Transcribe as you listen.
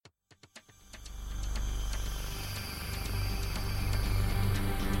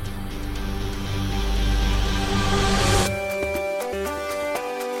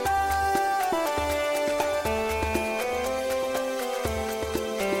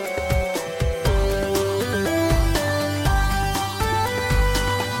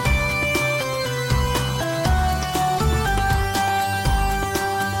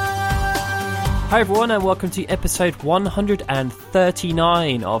Hi everyone and welcome to episode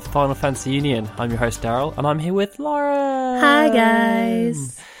 139 of Final Fantasy Union. I'm your host Daryl and I'm here with Laura. Hi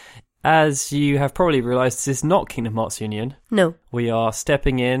guys. As you have probably realised, this is not Kingdom Hearts Union. No. We are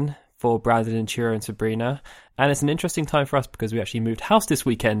stepping in for Brandon and Chiro and Sabrina, and it's an interesting time for us because we actually moved house this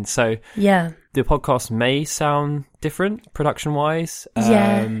weekend, so yeah, the podcast may sound different production-wise.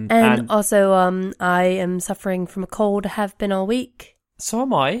 And also I am suffering from a cold, have been all week. So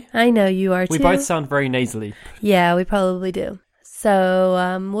am I. I know you are too. We both sound very nasally. Yeah, we probably do.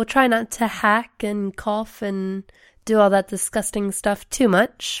 So we'll try not to hack and cough and do all that disgusting stuff too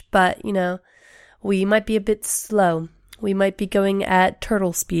much, but, you know, we might be a bit slow. We might be going at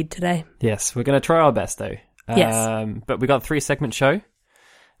turtle speed today. Yes, we're going to try our best, though. Yes. But we got a 3-segment show.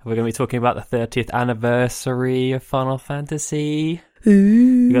 We're going to be talking about the 30th anniversary of Final Fantasy.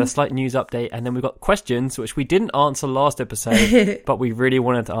 Ooh. We got a slight news update, and then we've got questions, which we didn't answer last episode, but we really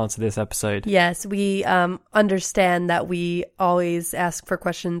wanted to answer this episode. Yes, we understand that we always ask for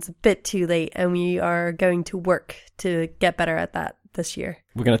questions a bit too late, and we are going to work to get better at that this year.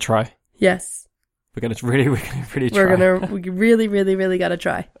 We're going to try. Yes. We're going to really try. We really got to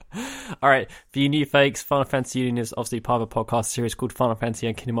try. All right, for you new folks, Final Fantasy Union is obviously part of a podcast series called Final Fantasy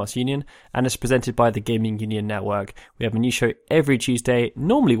and Kingdom Hearts Union, and it's presented by the Gaming Union Network. We have a new show every Tuesday,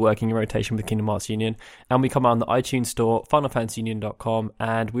 normally working in rotation with Kingdom Hearts Union, and we come out on the iTunes Store, finalfantasyunion.com,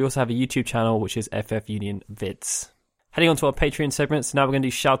 and we also have a YouTube channel, which is FF Union Vids. Heading on to our Patreon segments, now we're going to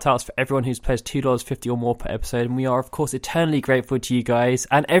do shout-outs for everyone who's pledged $2.50 or more per episode, and we are, of course, eternally grateful to you guys,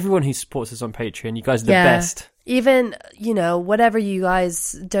 and everyone who supports us on Patreon. You guys are the best. Even, you know, whatever you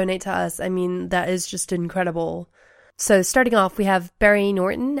guys donate to us, I mean, that is just incredible. So starting off, we have Barry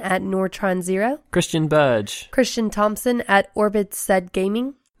Norton at Nortron Zero, Christian Burge, Christian Thompson at Orbit Said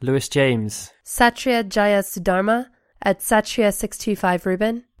Gaming, Lewis James, Satria Jaya Sudharma at Satria625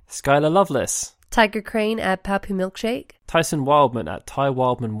 Ruben, Skylar Loveless, Tiger Crane at Papu Milkshake, Tyson Wildman at Ty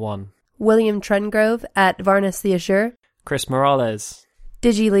Wildman 1, William Trengrove at Varnus the Azure, Chris Morales,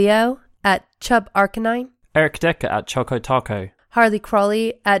 Digi Leo at Chub Arcanine, Eric Decker at Choco Taco, Harley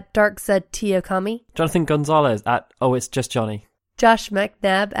Crawley at Dark Zed Tiyokami, Jonathan Gonzalez at Oh It's Just Johnny, Josh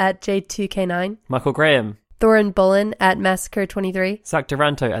McNabb at J2K9, Michael Graham, Thorin Bullen at Massacre 23, Zach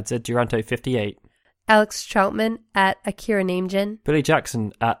Duranto at Zed Duranto 58, Alex Troutman at Akira Namejin, Billy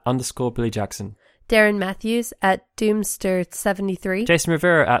Jackson at _Billy Jackson, Darren Matthews at Doomster 73, Jason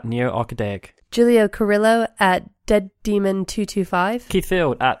Rivera at Neo Arcadaic, Julio Carrillo at Dead Demon 225, Keith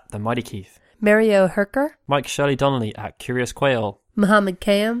Field at The Mighty Keith, Mario Herker, Mike Shirley Donnelly at Curious Quail, Muhammad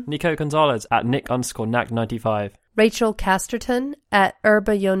Kayam, Nico Gonzalez at Nick_Knack95, Rachel Casterton at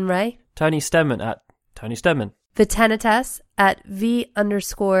Urba Yonray, Tony Stemman at Tony Stemman, Vitanitas at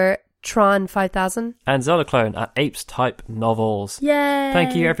V_Tron 5000, and Zelda Clone at Apes Type Novels. Yay!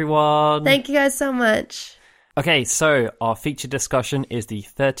 Thank you, everyone. Thank you guys so much. Okay, so our featured discussion is the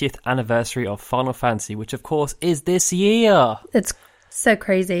 30th anniversary of Final Fantasy, which of course is this year. It's so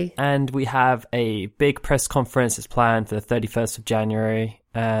crazy. And we have a big press conference that's planned for the 31st of January.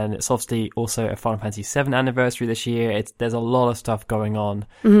 And it's obviously also a Final Fantasy VII anniversary this year. There's a lot of stuff going on.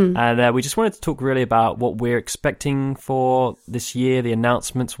 Mm-hmm. And we just wanted to talk really about what we're expecting for this year, the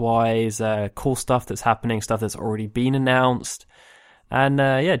announcements-wise, cool stuff that's happening, stuff that's already been announced. And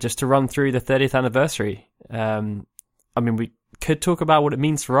just to run through the 30th anniversary. I mean, we could talk about what it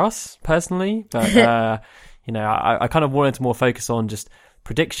means for us personally, but, you know, I kind of wanted to more focus on just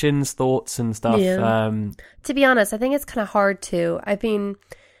predictions, thoughts and stuff. Yeah. To be honest, I think it's kind of hard to. I mean,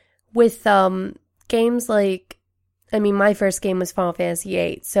 with games like, I mean, my first game was Final Fantasy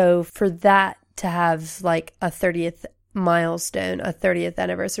VIII, so for that to have like a 30th milestone, a 30th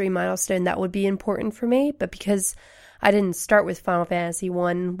anniversary milestone, that would be important for me. But because I didn't start with Final Fantasy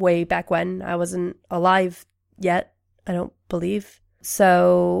I way back when, I wasn't alive yet, I don't believe.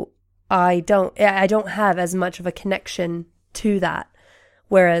 So I don't have as much of a connection to that.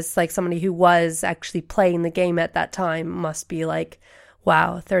 Whereas like somebody who was actually playing the game at that time must be like,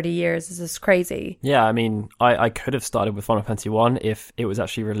 wow, 30 years, this is crazy. Yeah, I mean, I could have started with Final Fantasy 1 if it was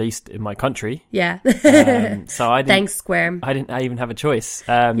actually released in my country. Yeah. So I didn't, thanks, Square. I didn't even have a choice.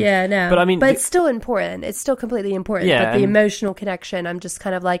 Yeah, no. But I mean, but it's still important. It's still completely important. Yeah, but the emotional connection, I'm just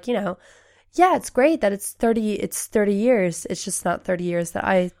kind of like, you know, yeah, it's great that it's 30 years. It's just not 30 years that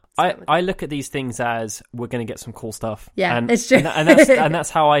I look at these things as we're going to get some cool stuff. Yeah, and, it's true. and that's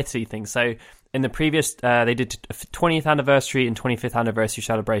how I see things. So in the previous, they did 20th anniversary and 25th anniversary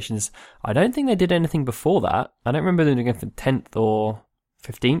celebrations. I don't think they did anything before that. I don't remember them doing it for 10th or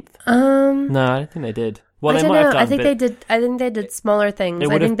 15th. No, I don't think they did. Well, I they don't might know. have done. I think they did smaller things.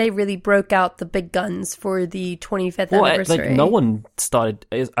 I think they really broke out the big guns for the 25th anniversary. Like no one started.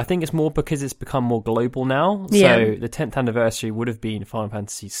 I think it's more because it's become more global now. Yeah. So the 10th anniversary would have been Final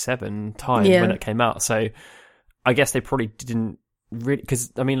Fantasy VII time Yeah. when it came out. So I guess they probably didn't really,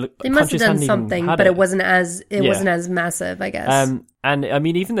 because I mean, look, They must have countries done hadn't even something, had but it wasn't as massive, I guess. And I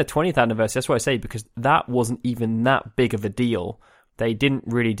mean, even the 20th anniversary. That's what I say, because that wasn't even that big of a deal. They didn't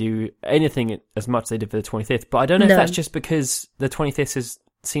really do anything as much as they did for the 25th. But I don't know if that's just because the 25th is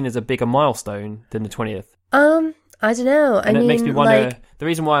seen as a bigger milestone than the 20th. I don't know. And it makes me wonder. The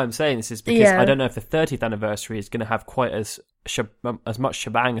reason why I'm saying this is because I don't know if the 30th anniversary is going to have quite as much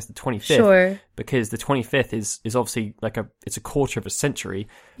shebang as the 25th. Sure. Because the 25th is obviously it's a quarter of a century.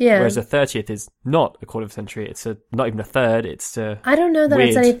 Yeah. Whereas the 30th is not a quarter of a century. It's not even a third. It's I don't know that weird.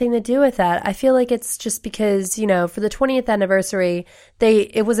 it's anything to do with that. I feel like it's just because, for the 20th anniversary,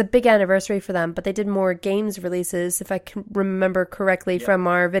 it was a big anniversary for them, but they did more games releases, if I can remember correctly from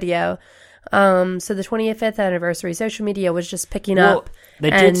our video. So the 25th anniversry, social media was just picking up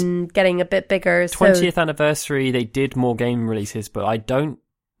and getting a bit bigger. 20th anniversary, they did more game releases, but so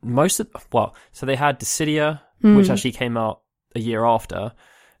they had Dissidia, which actually came out a year after.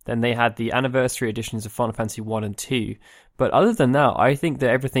 Then they had the anniversary editions of Final Fantasy 1 and 2. But other than that, I think that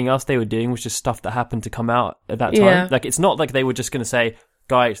everything else they were doing was just stuff that happened to come out at that time. Yeah. Like, it's not like they were just going to say,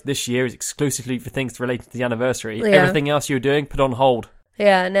 guys, this year is exclusively for things related to the anniversary. Yeah. Everything else you were doing, put on hold.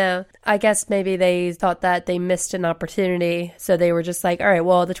 Yeah, no. I guess maybe they thought that they missed an opportunity, so they were just like, all right,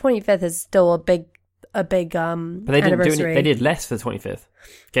 well, the 25th is still a big But they didn't anniversary. They did less for the 25th.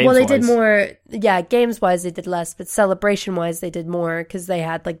 Well, they did more. Yeah, games-wise, they did less, but celebration-wise, they did more because they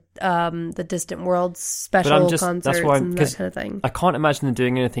had the Distant Worlds special concerts and that kind of thing. I can't imagine them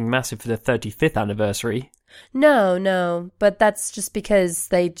doing anything massive for the 35th anniversary. No, but that's just because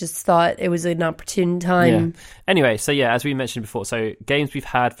they just thought it was an opportune time. Yeah. Anyway, so as we mentioned before, so games we've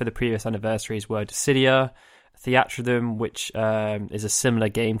had for the previous anniversaries were Dissidia, Theatrhythm, which is a similar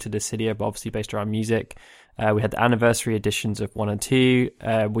game to Dissidia, but obviously based around music. We had the anniversary editions of 1 and 2.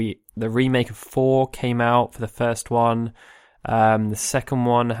 The remake of 4 came out for the first one. The second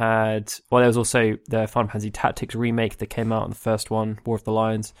one there was also the Final Fantasy Tactics remake that came out on the first one, War of the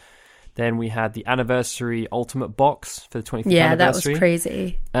Lions. Then we had the anniversary Ultimate Box for the 25th anniversary. Yeah, that was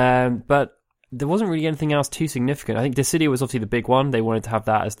crazy. But there wasn't really anything else too significant. I think Dissidia was obviously the big one. They wanted to have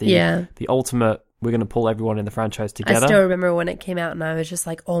that as the ultimate, we're going to pull everyone in the franchise together. I still remember when it came out and I was just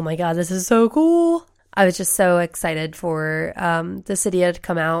like, oh my god, this is so cool. I was just so excited for Dissidia to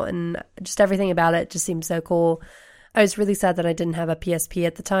come out, and just everything about it just seemed so cool. I was really sad that I didn't have a PSP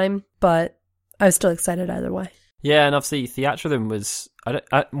at the time, but I was still excited either way. Yeah, and obviously Theatrhythm was...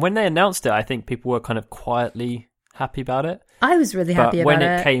 when they announced it, I think people were kind of quietly happy about it. I was really happy about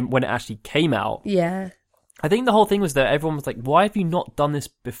it. When it actually came out... Yeah. I think the whole thing was that everyone was like, why have you not done this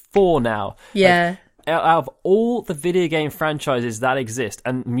before now? Yeah. Out of all the video game franchises that exist,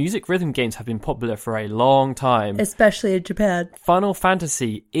 and music rhythm games have been popular for a long time. Especially in Japan. Final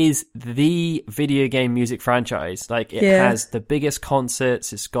Fantasy is the video game music franchise. Like, it has the biggest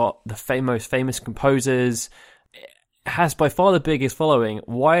concerts, it's got the most famous composers, it has by far the biggest following.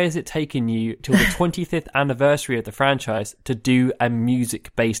 Why is it taking you till the 25th anniversary of the franchise to do a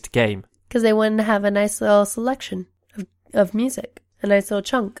music-based game? Because they wanted to have a nice little selection of music. A nice little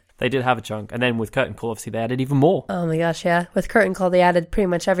chunk. They did have a chunk. And then with Curtain Call, obviously, they added even more. Oh my gosh, yeah. With Curtain Call, they added pretty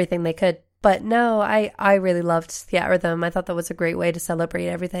much everything they could. But no, I really loved Theatrhythm. I thought that was a great way to celebrate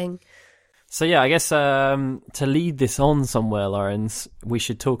everything. So I guess to lead this on somewhere, Lawrence, we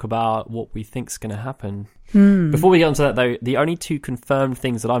should talk about what we think's going to happen. Before we get onto that, though, the only two confirmed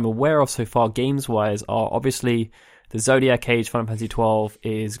things that I'm aware of so far, games-wise, are obviously the Zodiac Arcade Final Fantasy XII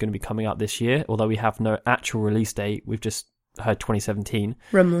is going to be coming out this year, although we have no actual release date. We've just heard 2017.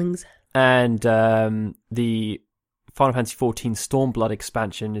 Rumblings. And the Final Fantasy XIV Stormblood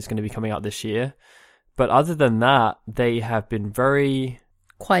expansion is going to be coming out this year. But other than that, they have been very...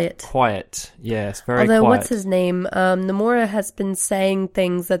 Quiet. Yes, very quiet. Although, what's his name? Nomura has been saying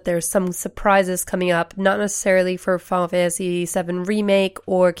things that there's some surprises coming up, not necessarily for Final Fantasy VII Remake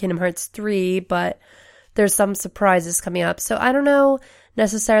or Kingdom Hearts 3, but there's some surprises coming up. So I don't know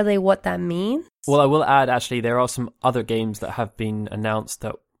necessarily what that means. Well, I will add, actually, there are some other games that have been announced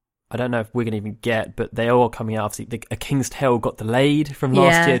that I don't know if we're going to even get, but they are all coming out. Obviously, A King's Tale got delayed from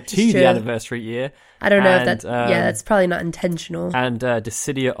last year to the anniversary year. I don't know if that... that's probably not intentional. And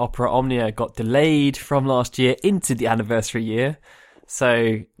Dissidia Opera Omnia got delayed from last year into the anniversary year.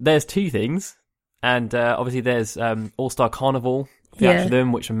 So there's two things. And obviously there's All-Star Carnival,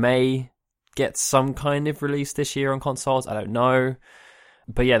 Theatrhythm, which may get some kind of release this year on consoles. I don't know.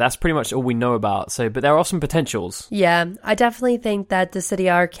 But yeah, that's pretty much all we know about. So, but there are some potentials. Yeah, I definitely think that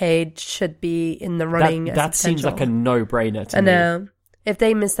Dissidia Arcade should be in the running. That seems like a no-brainer to me. I know. If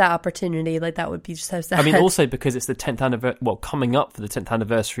they miss that opportunity, like, that would be so sad. I mean, also because it's the 10th anniversary, well, coming up for the 10th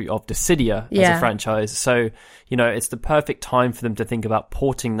anniversary of Dissidia as a franchise. So, you know, it's the perfect time for them to think about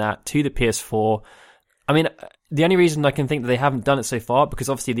porting that to the PS4. I mean, the only reason I can think that they haven't done it so far, because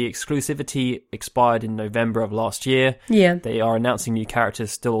obviously the exclusivity expired in November of last year. Yeah. They are announcing new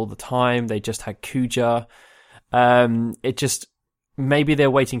characters still all the time. They just had Kuja. Maybe they're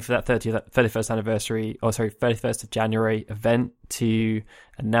waiting for that 31st anniversary, 31st of January event to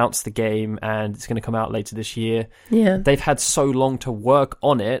announce the game, and it's going to come out later this year. Yeah. They've had so long to work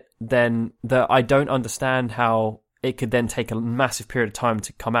on it, then I don't understand how it could then take a massive period of time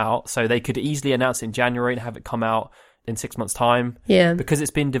to come out. So they could easily announce it in January and have it come out in 6 months' time. Yeah. Because it's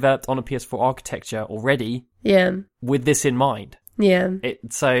been developed on a PS4 architecture already. Yeah. With this in mind. Yeah.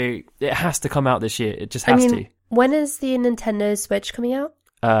 So it has to come out this year. It just has to. When is the Nintendo Switch coming out?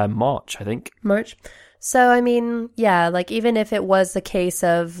 March, I think. March. So, I mean, yeah, like, even if it was the case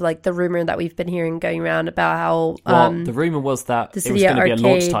of, like, the rumor that we've been hearing going around about how... the rumor was that it was Dissidia going to be a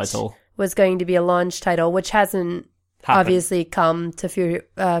launch Arcade title. Was going to be a launch title, which hasn't obviously come to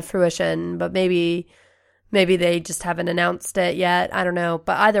fruition, but maybe they just haven't announced it yet. I don't know.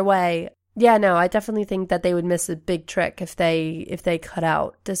 But either way, yeah, no, I definitely think that they would miss a big trick if they cut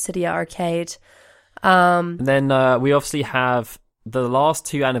out Dissidia Arcade. And then we obviously have the last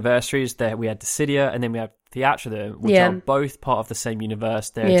two anniversaries. There we had Dissidia, and then we have Theatrhythm, which are both part of the same universe.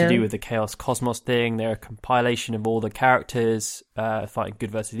 They're to do with the Chaos Cosmos thing. They're a compilation of all the characters fighting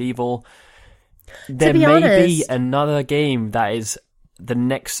good versus evil. There may be another game that is the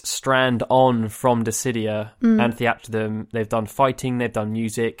next strand on from Dissidia and Theatrhythm. They've done fighting, they've done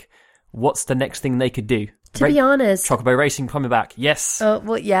music. What's the next thing they could do? To be honest, Chocobo Racing coming back. Yes. Oh,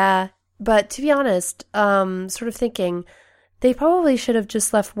 well, yeah. But to be honest, sort of thinking, they probably should have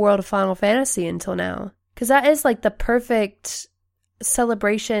just left World of Final Fantasy until now. Because that is, like, the perfect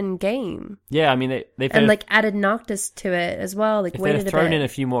celebration game. Yeah, I mean, they've added Noctis to it as well. Like, if they'd have thrown in a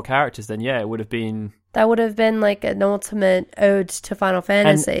few more characters, then yeah, it would have been... That would have been, like, an ultimate ode to Final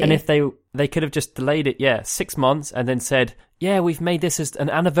Fantasy. And if they could have just delayed it, 6 months, and then said, yeah, we've made this as an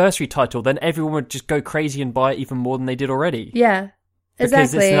anniversary title, then everyone would just go crazy and buy it even more than they did already. Yeah. Exactly.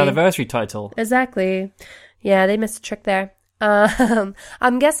 Because it's an anniversary title. Exactly. Yeah, they missed a trick there.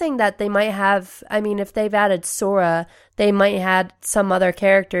 I'm guessing that they might have, I mean, if they've added Sora, they might add some other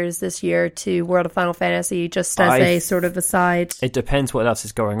characters this year to World of Final Fantasy just as a sort of aside. It depends what else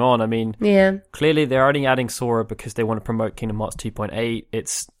is going on. I mean, clearly they're only adding Sora because they want to promote Kingdom Hearts 2.8.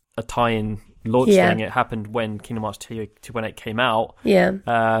 It's a tie-in launch thing. It happened when Kingdom Hearts 2.8 came out.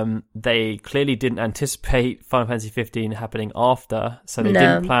 They clearly didn't anticipate Final Fantasy 15 happening after, so they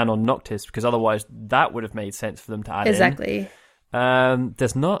didn't plan on Noctis, because otherwise that would have made sense for them to add in.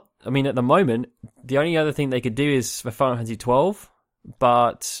 There's not, I mean, at the moment, the only other thing they could do is for Final Fantasy 12,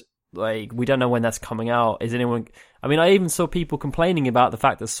 but like, we don't know when that's coming out. Is anyone, I mean, I even saw people complaining about the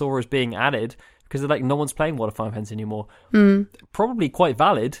fact that Sora is being added, because they're like, no one's playing World of Final Fantasy anymore. Probably quite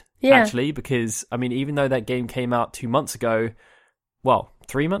valid, actually, because, I mean, even though that game came out 2 months ago,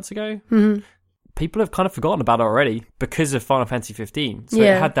 3 months ago, people have kind of forgotten about it already because of Final Fantasy 15. So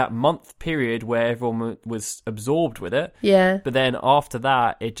it had that month period where everyone was absorbed with it. But then after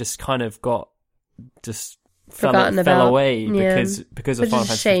that, it just kind of got fell away because of Final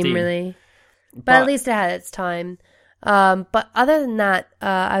Fantasy 15. Shame, really. But at least it had its time. But other than that,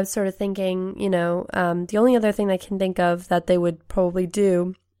 I was sort of thinking, the only other thing I can think of that they would probably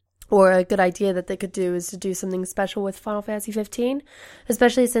do, or a good idea that they could do, is to do something special with Final Fantasy 15,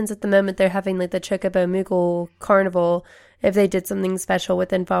 especially since at the moment they're having like the Chocobo Moogle Carnival. If they did something special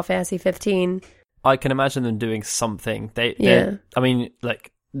within Final Fantasy 15, I can imagine them doing something. I mean,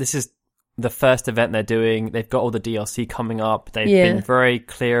 like, this is the first event they're doing. They've got all the DLC coming up. They've been very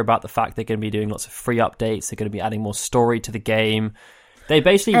clear about the fact they're going to be doing lots of free updates. They're going to be adding more story to the game. They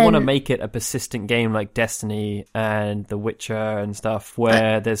basically want to make it a persistent game like Destiny and The Witcher and stuff,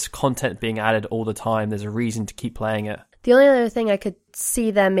 where there's content being added all the time. There's a reason to keep playing it. The only other thing I could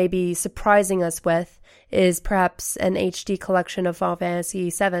see them maybe surprising us with is perhaps an HD collection of Final Fantasy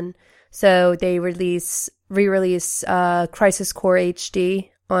VII. So they re-release Crisis Core HD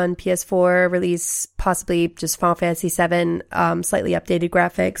on PS4, release possibly just Final Fantasy VII, slightly updated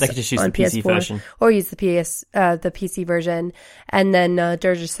graphics. They could just use on the PC version, or use the PC version, and then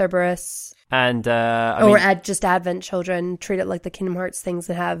Dirge Cerberus, and add just Advent Children, treat it like the Kingdom Hearts things,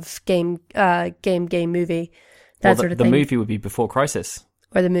 and have game movie. That sort of thing. The movie would be before Crisis,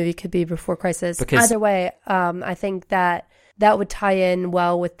 or the movie could be before Crisis. Because either way, I think that that would tie in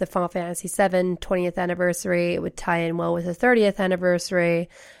well with the Final Fantasy VII 20th anniversary. It would tie in well with the 30th anniversary.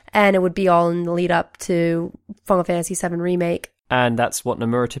 And it would be all in the lead up to Final Fantasy VII Remake. And that's what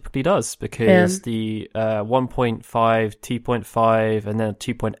Nomura typically does, because the 1.5, 2.5, and then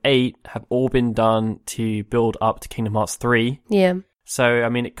 2.8 have all been done to build up to Kingdom Hearts 3. Yeah. So, I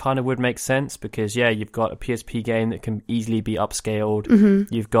mean, it kind of would make sense because, you've got a PSP game that can easily be upscaled.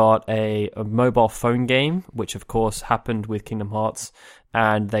 Mm-hmm. You've got a mobile phone game, which, of course, happened with Kingdom Hearts,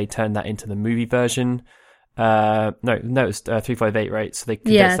 and they turned that into the movie version. No, it's 358, right? So they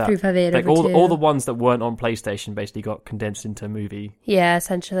condensed that. 358 like over all the ones that weren't on PlayStation basically got condensed into a movie. Yeah,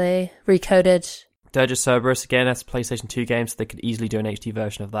 essentially. Recoded. Dirge of Cerberus, again, that's a PlayStation 2 game, so they could easily do an HD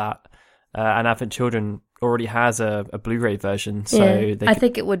version of that. And Advent Children already has a Blu-ray version, so I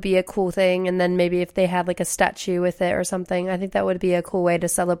think it would be a cool thing, and then maybe if they had like a statue with it or something, I think that would be a cool way to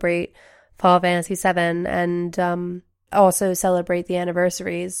celebrate Final Fantasy VII and also celebrate the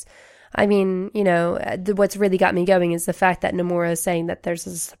anniversaries. I mean, what's really got me going is the fact that Nomura is saying that there's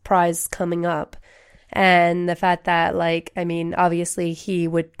a surprise coming up. And the fact that, obviously he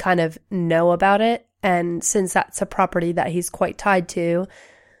would kind of know about it. And since that's a property that he's quite tied to,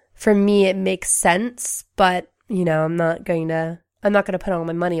 for me, it makes sense. But, I'm not going to put all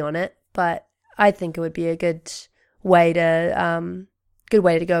my money on it. But I think it would be a good way to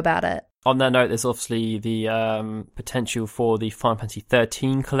go about it. On that note, there's obviously the potential for the Final Fantasy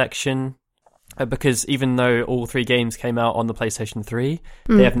XIII collection, because even though all three games came out on the PlayStation 3,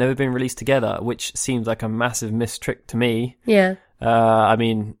 they have never been released together, which seems like a massive mistrick to me. Yeah. I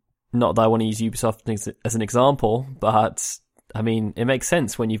mean, not that I want to use Ubisoft as an example, but I mean, it makes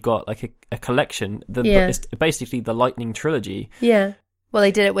sense when you've got like a collection. It's basically the Lightning trilogy. Yeah. Well,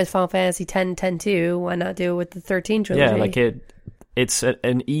 they did it with Final Fantasy X, 10-2. Why not do it with the 13 trilogy? Yeah, it's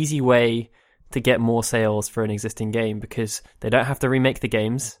an easy way to get more sales for an existing game because they don't have to remake the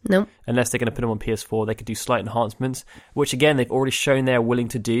games. Nope. Unless they're going to put them on PS4, they could do slight enhancements, which again, they've already shown they're willing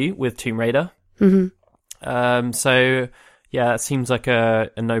to do with Tomb Raider. Mm-hmm. So, it seems like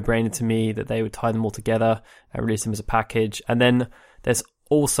a no-brainer to me that they would tie them all together and release them as a package. And then there's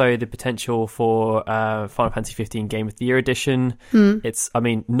also the potential for Final Fantasy 15 Game of the Year edition. It's,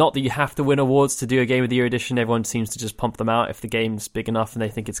 not that you have to win awards to do a Game of the Year edition. Everyone seems to just pump them out if the game's big enough and they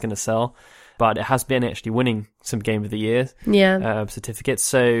think it's going to sell. But it has been actually winning some Game of the Year certificates.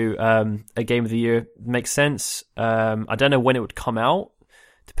 So a Game of the Year makes sense. I don't know when it would come out.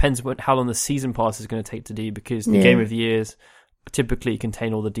 Depends how long the season pass is going to take to do, because the Game of the Years typically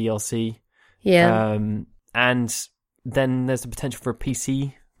contain all the DLC. Yeah. And then there's the potential for a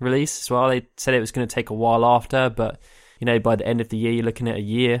PC release as well. They said it was going to take a while after, but by the end of the year, you're looking at a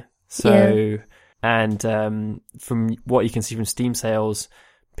year. So, and from what you can see from Steam sales,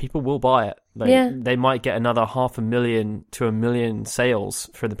 people will buy it. They might get another 500,000 to 1 million sales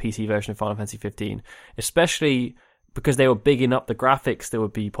for the PC version of Final Fantasy 15, especially because they were bigging up the graphics that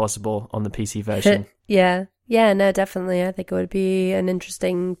would be possible on the PC version. Yeah, no, definitely. I think it would be an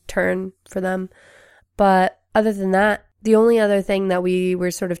interesting turn for them. But other than that, the only other thing that we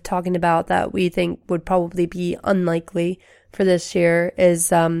were sort of talking about that we think would probably be unlikely for this year is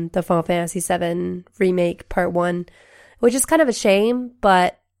the Final Fantasy VII Remake Part 1, which is kind of a shame,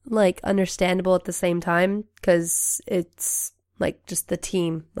 but understandable at the same time, because it's just the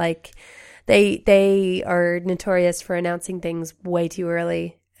team. They are notorious for announcing things way too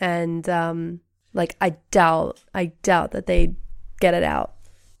early, and I doubt that they get it out.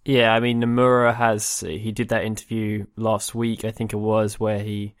 Yeah, Nomura he did that interview last week, I think it was, where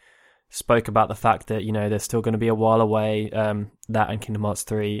he spoke about the fact that, they're still going to be a while away, that and Kingdom Hearts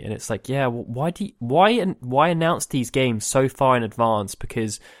 3. And it's like, why announce these games so far in advance?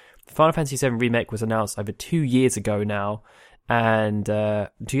 Because Final Fantasy VII Remake was announced over 2 years ago now. And 2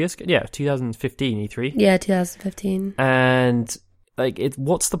 years ago? Yeah, 2015 E3. Yeah, 2015. And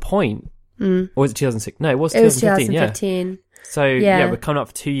what's the point? Or was it 2006? No, it was 2015. Yeah. So we're coming up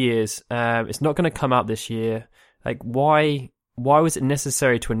for 2 years. It's not going to come out this year. Why was it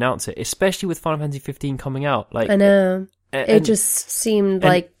necessary to announce it, especially with Final Fantasy 15 coming out? I know. It just seemed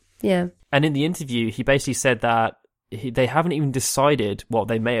And in the interview, he basically said that they haven't even decided. Well,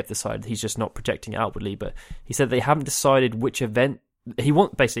 they may have decided. He's just not projecting outwardly, but he said they haven't decided which event he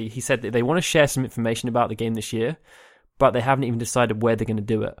said that they want to share some information about the game this year, but they haven't even decided where they're going to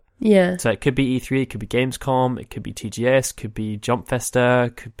do it. Yeah. So it could be E3, it could be Gamescom, it could be TGS, could be Jump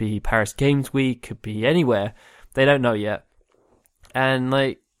Festa, could be Paris Games Week, could be anywhere. They don't know yet. And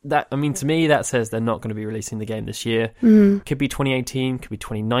that, to me, that says they're not going to be releasing the game this year. Could be 2018, could be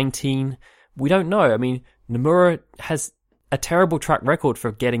 2019. We don't know. Nomura has a terrible track record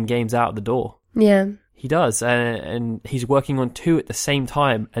for getting games out the door. Yeah. He does, and he's working on 2 at the same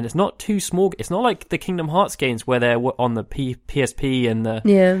time, and it's not too small. It's not like the Kingdom Hearts games where they're on the PSP and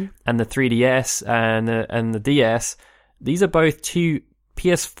the 3DS and the DS. These are both 2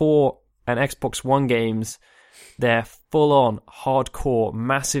 PS4 and Xbox One games. They're full-on, hardcore,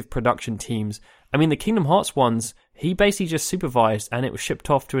 massive production teams. I mean, the Kingdom Hearts ones, he basically just supervised, and it was shipped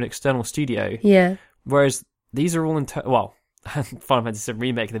off to an external studio. Yeah. Whereas these are all Final Fantasy VII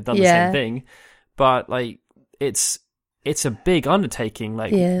Remake, they've done the same thing. But, like, it's a big undertaking.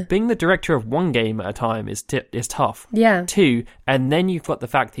 Like, being the director of one game at a time is tough. Yeah. 2, and then you've got the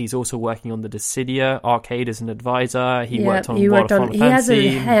fact that he's also working on the Dissidia Arcade as an advisor. He worked on Final Fantasy. He has a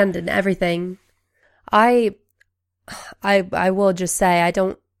hand in everything. I will just say, I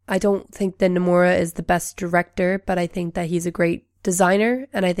don't think that Nomura is the best director, but I think that he's a great designer,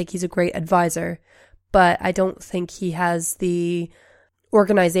 and I think he's a great advisor. But I don't think he has the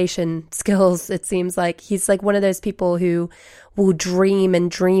organization skills. It seems like he's like one of those people who will dream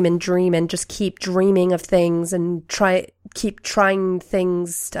and dream and dream and just keep dreaming of things and keep trying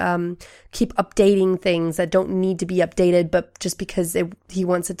things, keep updating things that don't need to be updated, but just because he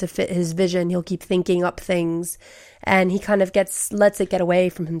wants it to fit his vision, he'll keep thinking up things, and he kind of lets it get away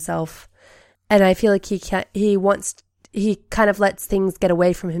from himself. And I feel like he kind of lets things get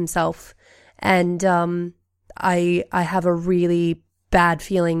away from himself. And I have a really bad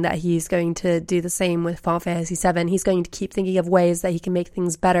feeling that he's going to do the same with Final Fantasy VII. He's going to keep thinking of ways that he can make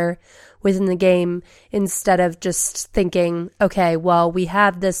things better within the game instead of just thinking, okay, well, we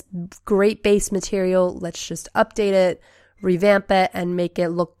have this great base material, let's just update it, revamp it, and make it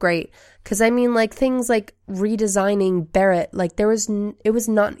look great. Because I mean, like, things like redesigning Barrett, like, it was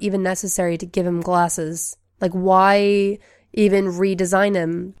not even necessary to give him glasses. Like, why even redesign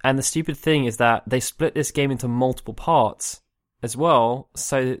him? And the stupid thing is that they split this game into multiple parts as well,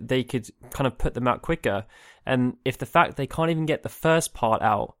 so they could kind of put them out quicker. And if the fact they can't even get the first part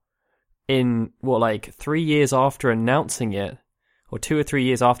out in 3 years after announcing it, or 2 or 3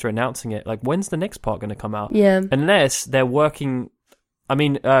 years after announcing it, like, when's the next part going to come out? Yeah. Unless they're working. I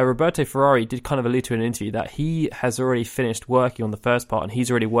mean, Roberto Ferrari did kind of allude to in an interview that he has already finished working on the first part, and he's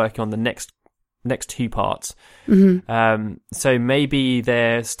already working on the next 2 parts. Mm-hmm. So maybe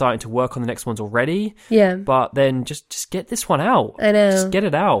they're starting to work on the next ones already. Yeah. But then just get this one out. I know. Just get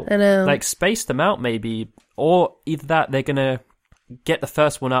it out. I know. Like, space them out maybe. Or either that, they're going to get the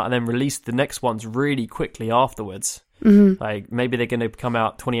first one out and then release the next ones really quickly afterwards. Mm-hmm. Like, maybe they're going to come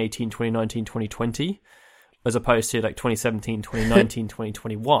out 2018, 2019, 2020, as opposed to, like, 2017, 2019,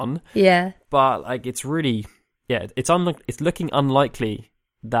 2021. Yeah. But, like, it's really, it's looking unlikely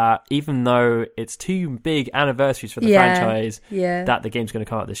that even though it's 2 big anniversaries for the franchise, that the game's going to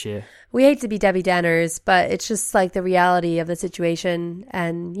come out this year. We hate to be Debbie Downers, but it's just like the reality of the situation,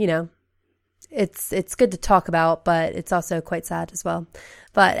 and you know, it's good to talk about, but it's also quite sad as well.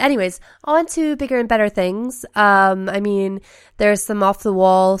 But anyways, on to bigger and better things. I mean, there's some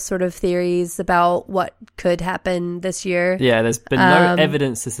off-the-wall sort of theories about what could happen this year. Yeah, there's been no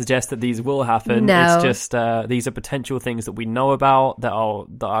evidence to suggest that these will happen. No. It's just these are potential things that we know about that are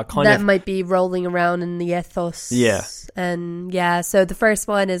kind of... That might be rolling around in the ethos. Yeah. And so the first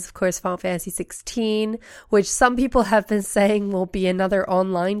one is, of course, Final Fantasy XVI, which some people have been saying will be another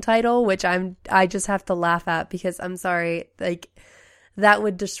online title, which I just have to laugh at because I'm sorry, like... That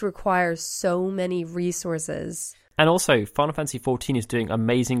would just require so many resources. And also, Final Fantasy XIV is doing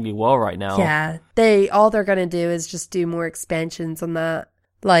amazingly well right now. Yeah, all they're going to do is just do more expansions on that.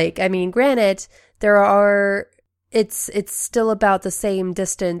 Like, I mean, granted, it's still about the same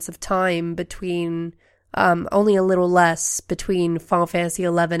distance of time between, only a little less between Final Fantasy XI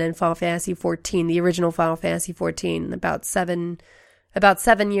and Final Fantasy XIV, the original Final Fantasy XIV, about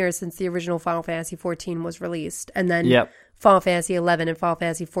 7 years since the original Final Fantasy XIV was released. And then Final Fantasy XI and Final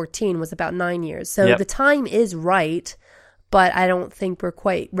Fantasy XIV was about 9 years. So the time is right, but I don't think we're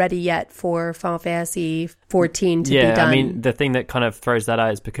quite ready yet for Final Fantasy XIV to be done. Yeah, I mean, the thing that kind of throws that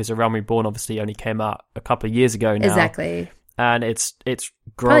out is because A Realm Reborn obviously only came out a couple of years ago now. Exactly. And it's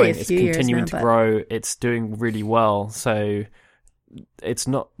growing. It's continuing to grow. It's doing really well. So it's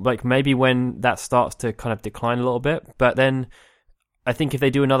not like maybe when that starts to kind of decline a little bit, but then I think if they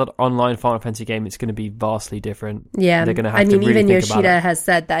do another online Final Fantasy game, it's going to be vastly different. Yeah. They're going to have to really even think about Yoshida it. has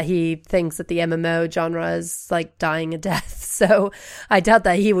said that he thinks that the MMO genre is like dying a death. So I doubt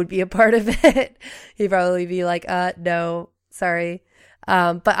that he would be a part of it. He'd probably be like, no, sorry.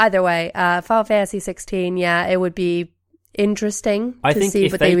 But either way, Final Fantasy 16, it would be interesting to see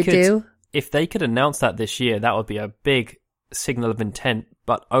what they would do. If they could announce that this year, that would be a big signal of intent,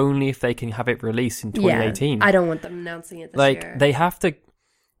 but only if they can have it released in 2018. I don't want them announcing it this year. They have to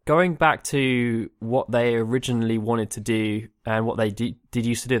going back to what they originally wanted to do and what they did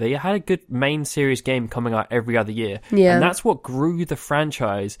used to do, they had a good main series game coming out every other year. Yeah. And that's what grew the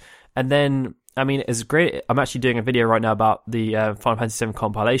franchise. And then, I mean, it's great. I'm actually doing a video right now about the Final Fantasy VII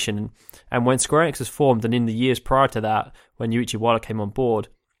compilation. And when Square Enix was formed, and in the years prior to that, when Yuichi Wada came on board,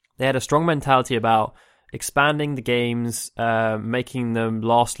 they had a strong mentality about expanding the games, making them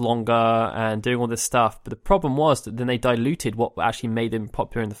last longer, and doing all this stuff. But the problem was that then they diluted what actually made them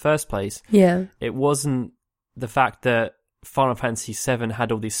popular in the first place. Yeah. It wasn't the fact that Final Fantasy VII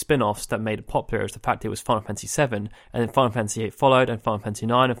had all these spin-offs that made it popular. It was the fact that it was Final Fantasy VII, and then Final Fantasy VIII followed, and Final Fantasy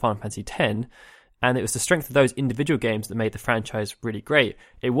IX, and Final Fantasy X. And it was the strength of those individual games that made the franchise really great.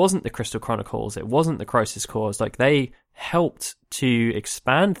 It wasn't the Crystal Chronicles. It wasn't the Crisis Cores. Like, they helped to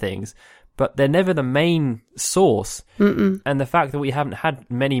expand things, but they're never the main source. Mm-mm. And the fact that we haven't had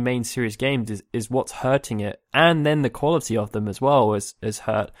many main series games is what's hurting it. And then the quality of them as well is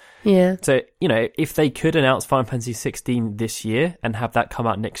hurt. Yeah. So, you know, if they could announce Final Fantasy XVI this year and have that come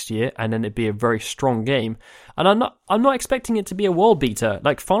out next year, and then it'd be a very strong game. And I'm not expecting it to be a world beater.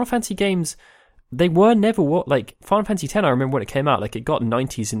 Like, Final Fantasy games, they were never like Final Fantasy X. I remember when it came out, like, it got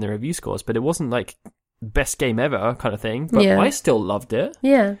 90s in the review scores, but it wasn't like best game ever kind of thing. But I still loved it.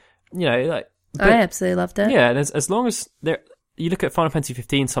 Yeah. You know, like, I absolutely loved it. Yeah, and as long as you look at Final Fantasy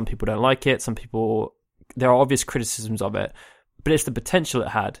 15, some people don't like it. Some people, there are obvious criticisms of it, but it's the potential it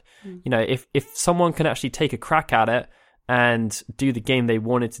had. You know, if someone can actually take a crack at it and do the game they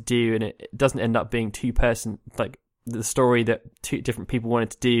wanted to do, and it doesn't end up being two-person, like the story that two different people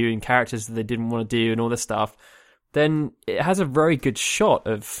wanted to do and characters that they didn't want to do and all this stuff, then it has a very good shot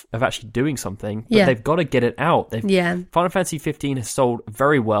of actually doing something. But they've got to get it out. Final Fantasy 15 has sold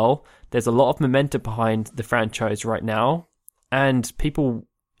very well. There's a lot of momentum behind the franchise right now. And people,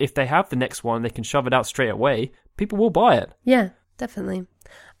 if they have the next one, they can shove it out straight away. People will buy it. Yeah, definitely.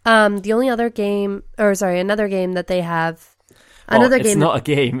 The only other game, another game that they have... It's not a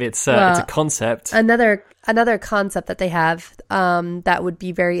game, it's a concept. Another concept that they have that would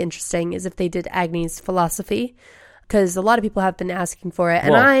be very interesting is if they did Agni's Philosophy, because a lot of people have been asking for it,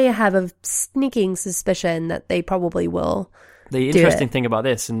 and I have a sneaking suspicion that they probably will. The interesting thing about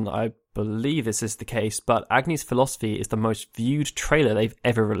this, and I believe this is the case, but Agni's Philosophy is the most viewed trailer they've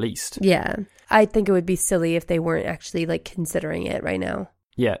ever released. Yeah, I think it would be silly if they weren't actually like considering it right now.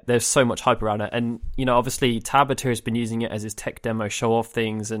 Yeah, there's so much hype around it. And, you know, obviously Tabata has been using it as his tech demo show-off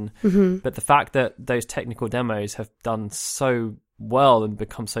things. And but the fact that those technical demos have done so well and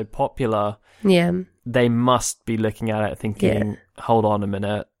become so popular, they must be looking at it thinking, hold on a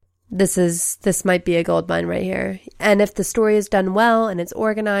minute. This might be a goldmine right here. And if the story is done well and it's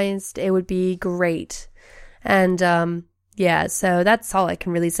organized, it would be great. And so that's all I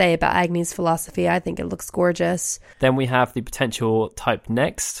can really say about Agni's Philosophy. I think it looks gorgeous. Then we have the potential Type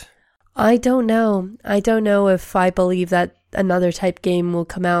Next. I don't know. I don't know if I believe that another Type game will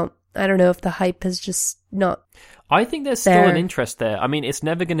come out. I don't know if the hype is just not I think there's still an interest there. I mean, it's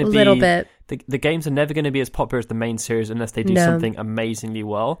never going to be... A little bit. The games are never going to be as popular as the main series unless they do something amazingly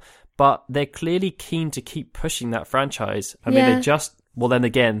well. But they're clearly keen to keep pushing that franchise. I mean, they just... Well, then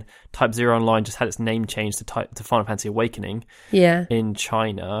again, Type 0 Online just had its name changed to Final Fantasy Awakening in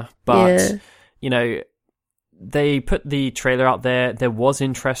China. But, you know, they put the trailer out there. There was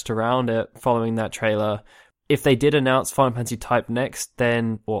interest around it following that trailer. If they did announce Final Fantasy Type Next,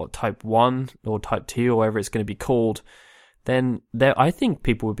 then, or Type 1 or Type 2 or whatever it's going to be called, then I think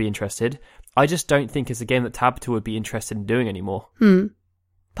people would be interested. I just don't think it's a game that Tabata would be interested in doing anymore.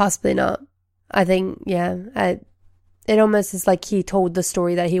 Possibly not. I think, it almost is like he told the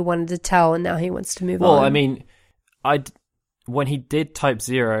story that he wanted to tell and now he wants to move on. Well, I mean, when he did Type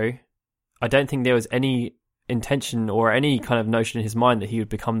 0, I don't think there was any intention or any kind of notion in his mind that he would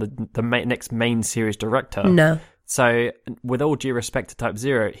become the next main series director. No. So, with all due respect to Type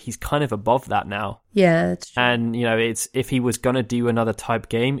 0, he's kind of above that now. Yeah, it's true. And, you know, if he was going to do another Type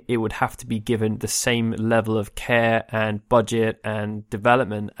game, it would have to be given the same level of care and budget and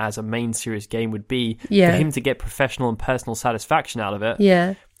development as a main series game would be for him to get professional and personal satisfaction out of it.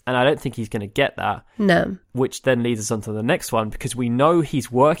 Yeah. And I don't think he's going to get that. No. Which then leads us on to the next one, because we know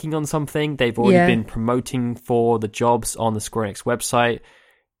he's working on something. They've already been promoting for the jobs on the Square Enix website.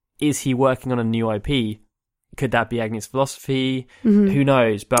 Is he working on a new IP? Could that be Agni's Philosophy? Who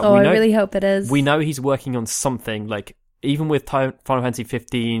knows? But I really hope it is. We know he's working on something. Like, even with Final Fantasy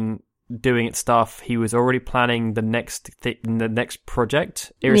 15 doing its stuff, he was already planning the next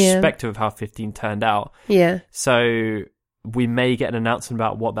project, irrespective of how 15 turned out. Yeah. So we may get an announcement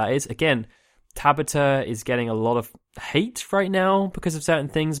about what that is. Again, Tabata is getting a lot of hate right now because of certain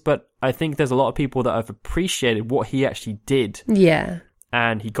things, but I think there's a lot of people that have appreciated what he actually did. Yeah.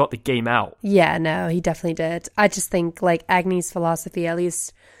 and he got the game out. Yeah, no, he definitely did. I just think like Agni's Philosophy, at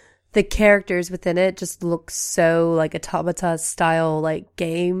least the characters within it just look so like Automata style like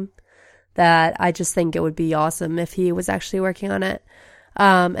game that I just think it would be awesome if he was actually working on it.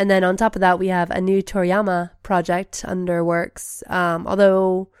 And then on top of that, we have a new Toriyama project under works.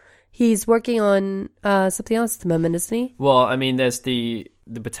 Although he's working on something else at the moment, isn't he? Well, I mean, there's the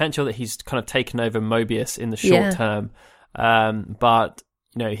potential that he's kind of taken over Mobius in the short term. But,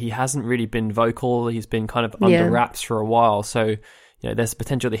 you know, he hasn't really been vocal. He's been kind of under wraps for a while. So, you know, there's the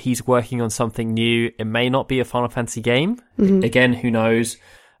potential that he's working on something new. It may not be a Final Fantasy game. Mm-hmm. Again, who knows?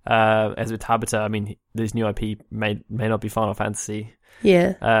 As with Tabata, I mean, this new IP may not be Final Fantasy.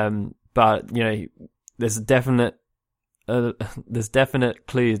 Yeah. But, you know, there's definite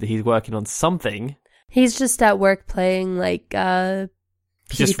clues that he's working on something. He's just at work playing like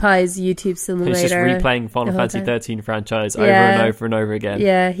PewDiePie's YouTube simulator. He's just replaying Final Fantasy XIII franchise over and over and over again.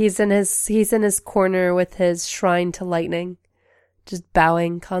 Yeah, he's in his corner with his shrine to lightning, just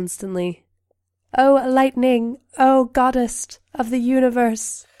bowing constantly. Oh, lightning! Oh, goddess of the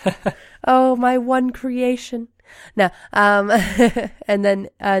universe! Oh, my one creation! No, and then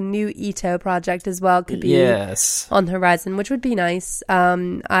a new Ito project as well could be on the horizon, which would be nice.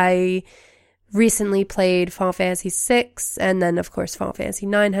 I recently played Final Fantasy VI, and then of course Final Fantasy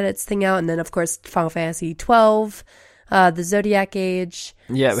IX had its thing out, and then of course Final Fantasy XII, the Zodiac Age.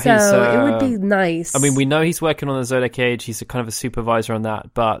 Yeah, so it would be nice. I mean, we know he's working on the Zodiac Age. He's kind of a supervisor on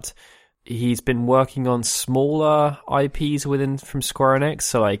that, but he's been working on smaller IPs from Square Enix.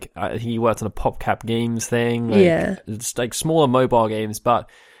 So like he worked on a PopCap Games thing. It's like smaller mobile games. But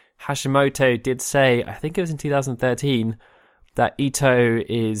Hashimoto did say, I think it was in 2013, that Ito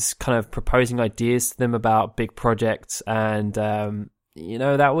is kind of proposing ideas to them about big projects. And, you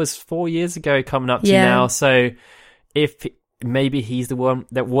know, that was 4 years ago coming up to now. So if maybe he's the one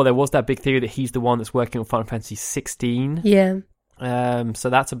there was that big theory that he's the one that's working on Final Fantasy 16. Yeah. So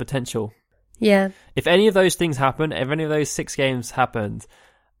that's a potential. Yeah. If any of those things happen, if any of those 6 games happened,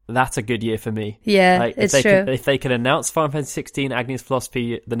 that's a good year for me. Yeah, like, it's true. If they can announce Final Fantasy 16, Agni's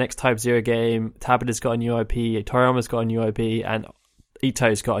Philosophy, the next Type 0 game, Tabata's got a new IP, Toriyama's got a new IP, and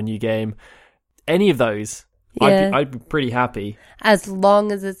Ito's got a new game, any of those, I'd be pretty happy. As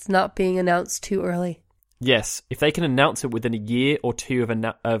long as it's not being announced too early. Yes, if they can announce it within a year or two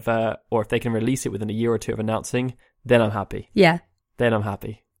or if they can release it within a year or two of announcing, then I'm happy. Yeah. Then I'm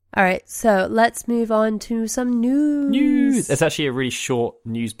happy. All right, so let's move on to some news. It's actually a really short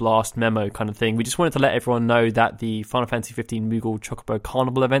news blast memo kind of thing. We just wanted to let everyone know that the Final Fantasy XV Moogle Chocobo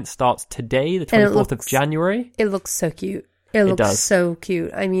Carnival event starts today, the 24th of January. It looks so cute. It looks so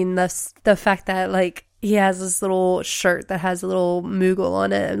cute. I mean, the fact that like he has this little shirt that has a little Moogle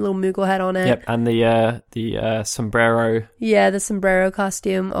on it, a little Moogle head on it. Yep, and the sombrero. Yeah, the sombrero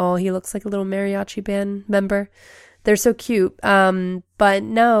costume. Oh, he looks like a little mariachi band member. They're so cute. But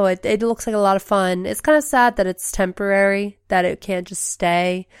no, it looks like a lot of fun. It's kind of sad that it's temporary, that it can't just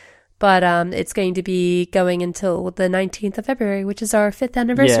stay. But it's going to be going until the 19th of February, which is our 5th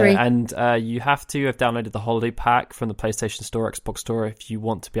anniversary. Yeah, and you have to have downloaded the holiday pack from the PlayStation Store, Xbox Store, if you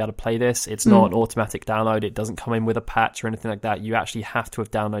want to be able to play this. It's not an automatic download. It doesn't come in with a patch or anything like that. You actually have to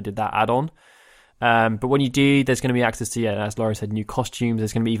have downloaded that add-on. But when you do, there's going to be access to, as Laura said, new costumes.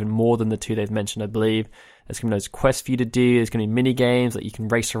 There's going to be even more than the 2 they've mentioned, I believe. There's going to be those quests for you to do. There's going to be mini games that you can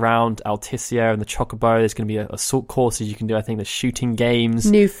race around Alticia and the Chocobo. There's going to be assault courses you can do. I think the shooting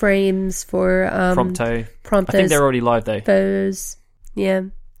games. New frames for Prompto. I think they're already live though. Foes. Yeah.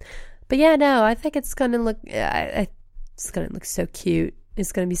 But yeah, no, I think it's going to look. It's going to look so cute.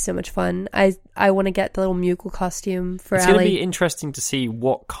 It's going to be so much fun. I want to get the little Moogle costume for Ellie. It's going to be interesting to see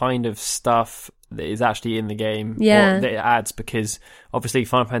what kind of stuff that is actually in the game, that it adds, because obviously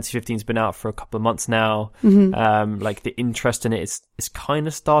Final Fantasy 15's been out for a couple of months now. Like the interest in it is kind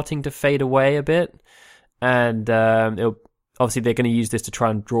of starting to fade away a bit, and obviously they're going to use this to try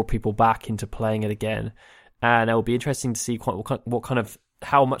and draw people back into playing it again, and it will be interesting to see what kind of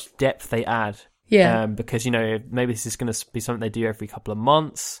how much depth they add. Because maybe this is going to be something they do every couple of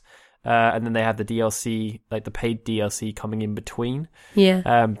months. And then they have the DLC, like the paid DLC coming in between.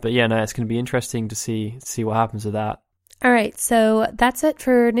 But yeah, no, it's going to be interesting to see what happens with that. All right, so that's it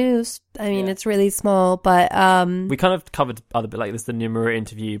for news. I mean, it's really small, but we kind of covered other bit, like there's the Nomura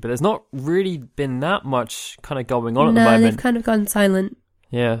interview, but there's not really been that much kind of going on at the moment. No, they've kind of gone silent.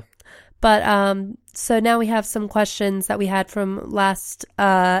 Yeah. But so now we have some questions that we had from last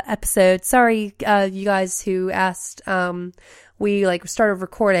episode. Sorry, you guys who asked. We like started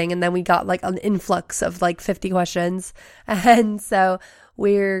recording and then we got like an influx of like 50 questions, and so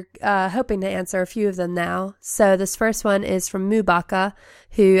we're hoping to answer a few of them now. So this first one is from Mubaka,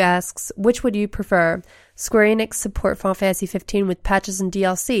 who asks, which would you prefer? Square Enix support Final Fantasy XV with patches and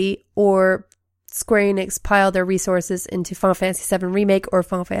DLC, or Square Enix pile their resources into Final Fantasy VII Remake or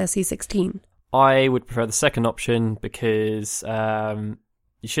Final Fantasy XVI? I would prefer the second option because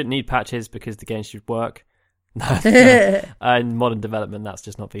you shouldn't need patches because the game should work. In modern development, that's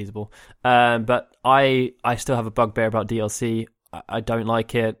just not feasible. But I still have a bugbear about DLC. I don't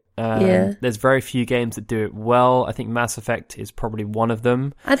like it. There's very few games that do it well. I think Mass Effect is probably one of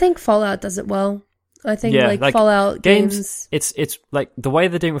them. I think Fallout does it well. I think like Fallout games. It's like the way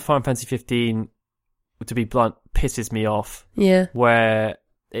they're doing with Final Fantasy 15, to be blunt, pisses me off. Yeah. Where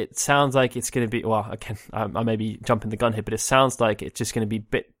it sounds like it's going to be, well, again, I may be jumping the gun here, but it sounds like it's just going to be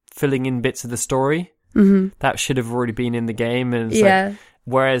filling in bits of the story that should have already been in the game. And it's like,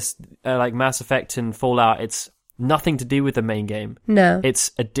 whereas like Mass Effect and Fallout, it's nothing to do with the main game. No.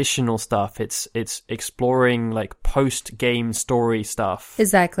 It's additional stuff. It's exploring like post-game story stuff.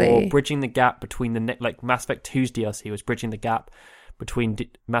 Exactly. Or bridging the gap between like Mass Effect 2's DLC was bridging the gap between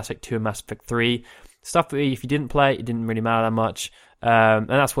Mass Effect 2 and Mass Effect 3. Stuff that if you didn't play it didn't really matter that much. And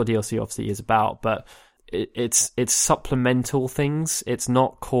that's what DLC obviously is about, but it's supplemental things. It's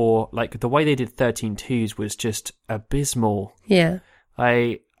not core. Like the way they did 13-2s was just abysmal. Yeah.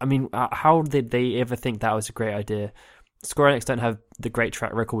 I mean, how did they ever think that was a great idea? Square Enix don't have the great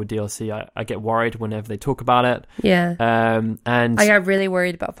track record with DLC. I get worried whenever they talk about it. Yeah. And I got really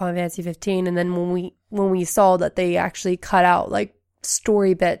worried about Final Fantasy 15, and then when we saw that they actually cut out like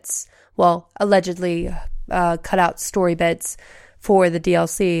story bits, well, allegedly cut out story bits for the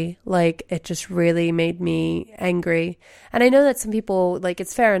DLC, like it just really made me angry. And I know that some people, like,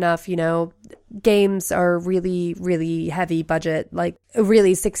 it's fair enough, you know, games are really, really heavy budget. Like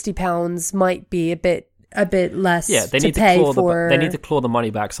really £60 might be a bit less. Yeah, they need to pay claw for. They need to claw the money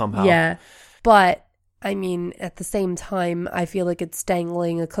back somehow. Yeah, but I mean, at the same time, I feel like it's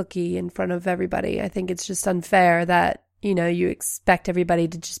dangling a cookie in front of everybody. I think it's just unfair that, you know, you expect everybody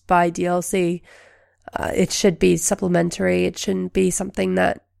to just buy DLC. It should be supplementary. It shouldn't be something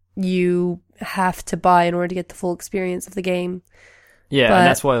that you have to buy in order to get the full experience of the game. Yeah, and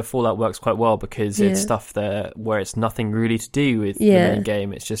that's why Fallout works quite well, because it's stuff there where it's nothing really to do with the main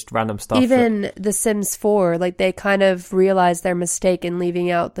game. It's just random stuff. Even The Sims 4, like they kind of realized their mistake in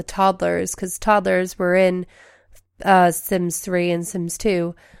leaving out the toddlers, because toddlers were in Sims 3 and Sims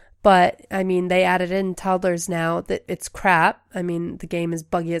 2. But, I mean, they added in toddlers now. That it's crap. I mean, the game is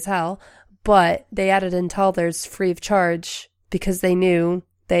buggy as hell. But they added in toddlers free of charge because they knew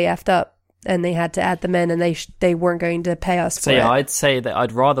they effed up and they had to add them in, and they weren't going to pay us for it. So yeah, I'd say that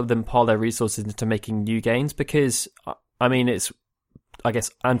I'd rather them pile their resources into making new games, because, I mean, it's, I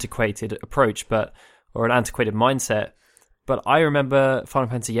guess, antiquated approach, or an antiquated mindset. But I remember Final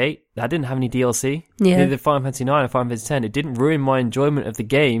Fantasy VIII, that didn't have any DLC. Yeah. Neither did Final Fantasy IX and Final Fantasy X. It didn't ruin my enjoyment of the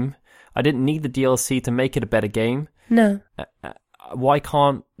game. I didn't need the DLC to make it a better game. No. Why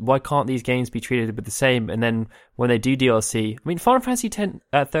can't these games be treated with the same? And then when they do DLC, I mean, Final Fantasy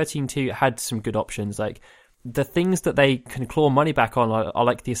 13-2 had some good options. Like the things that they can claw money back on are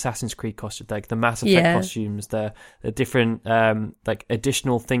like the Assassin's Creed costumes, like the Mass Effect costumes, the different like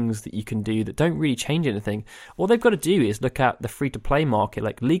additional things that you can do that don't really change anything. All they've got to do is look at the free to play market,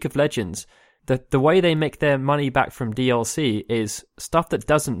 like League of Legends. The way they make their money back from DLC is stuff that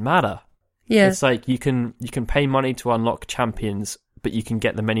doesn't matter. Yeah. It's like you can pay money to unlock champions, but you can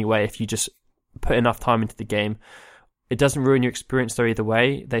get them anyway if you just put enough time into the game. It doesn't ruin your experience though either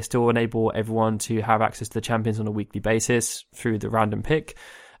way. They still enable everyone to have access to the champions on a weekly basis through the random pick,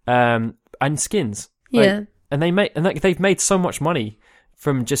 and skins. Yeah. And they've made so much money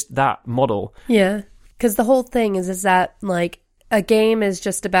from just that model. Yeah. Because the whole thing is that like a game is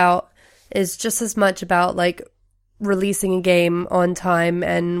just as much about like releasing a game on time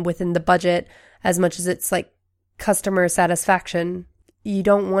and within the budget as much as it's like customer satisfaction. You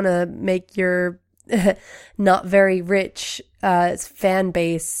don't want to make your not very rich fan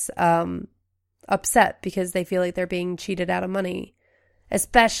base upset because they feel like they're being cheated out of money,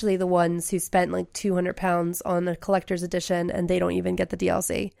 especially the ones who spent like £200 on a collector's edition and they don't even get the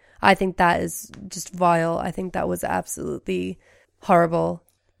DLC. I think that is just vile. I think that was absolutely horrible.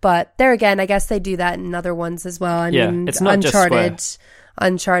 But there again, I guess they do that in other ones as well. I mean, it's not Uncharted. Just Square.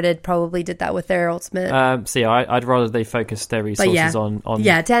 Uncharted probably did that with their Ultimate. So yeah, I'd rather they focus their resources on...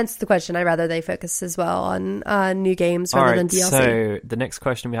 Yeah, to answer the question, I'd rather they focus as well on new games rather than DLC. So the next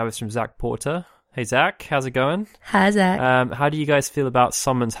question we have is from Zach Porter. Hey Zach, how's it going? Hi Zach. How do you guys feel about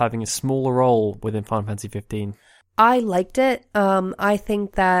summons having a smaller role within Final Fantasy 15? I liked it. I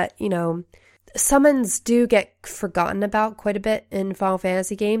think that, you know, summons do get forgotten about quite a bit in Final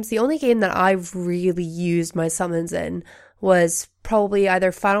Fantasy games. The only game that I've really used my summons in was probably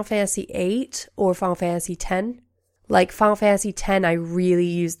either Final Fantasy VIII or Final Fantasy X. Like Final Fantasy X, I really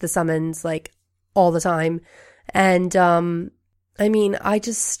used the summons like all the time. And I mean,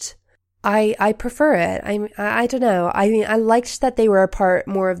 I prefer it. I don't know. I mean, I liked that they were a part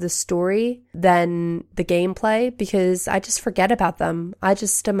more of the story than the gameplay because I just forget about them. I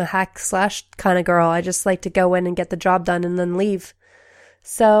just am a hack slash kind of girl. I just like to go in and get the job done and then leave.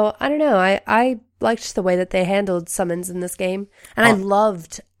 So I don't know. I liked the way that they handled summons in this game. And I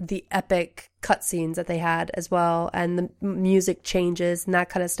loved the epic cutscenes that they had as well. And the music changes and that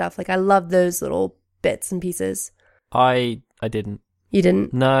kind of stuff. Like I love those little bits and pieces. I didn't. You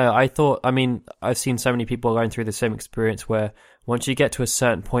didn't? No, I mean, I've seen so many people going through the same experience where once you get to a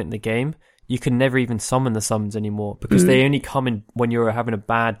certain point in the game, you can never even summon the summons anymore because they only come in when you're having a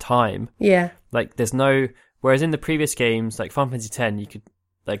bad time. Yeah. Like there's no, whereas in the previous games, like Final Fantasy X, you could,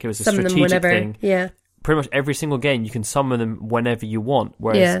 like it was a summon strategic thing. Yeah. Pretty much every single game, you can summon them whenever you want.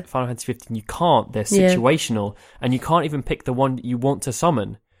 Whereas Final Fantasy XV, you can't. They're situational and you can't even pick the one you want to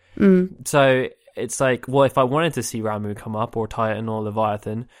summon. So it's like, well, if I wanted to see Ramuh come up or Titan or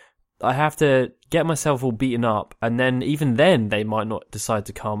Leviathan, I have to get myself all beaten up, and then even then they might not decide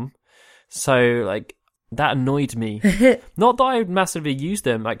to come. So like that annoyed me. Not that I massively used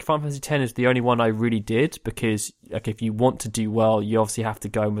them. Like Final Fantasy X is the only one I really did because like if you want to do well, you obviously have to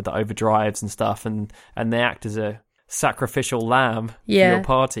go in with the overdrives and stuff, and they act as a sacrificial lamb for your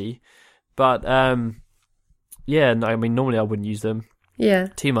party. But no, I mean normally I wouldn't use them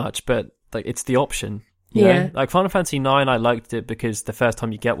too much, but like it's the option, you know? Like Final Fantasy IX, I liked it because the first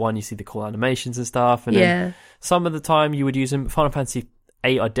time you get one, you see the cool animations and stuff, and then some of the time you would use them. Final Fantasy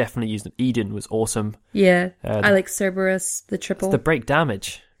VIII, I definitely used them. Eden was awesome. I like Cerberus, the triple. It's the break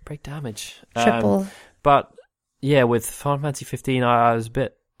damage, triple. But yeah, with Final Fantasy XV, I was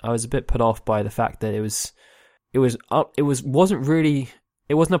a bit put off by the fact that it wasn't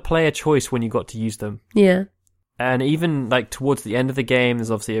a player choice when you got to use them. Yeah. And even like towards the end of the game, there's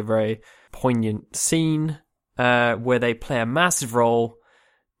obviously a very poignant scene where they play a massive role,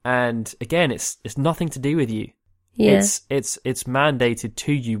 and again, it's nothing to do with you. Yeah, it's mandated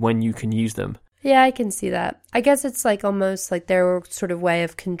to you when you can use them. Yeah, I can see that. I guess it's like almost like their sort of way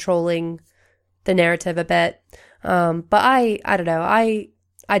of controlling the narrative a bit. But I don't know. I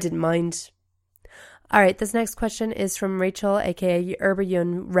didn't mind. All right, this next question is from Rachel, aka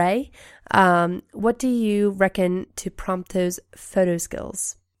Urbayun Ray. What do you reckon to Prompto's photo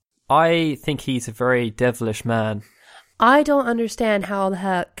skills? I think he's a very devilish man. I don't understand how the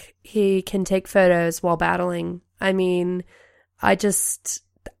heck he can take photos while battling. I mean, I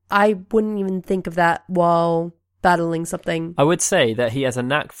wouldn't even think of that while battling something. I would say that he has a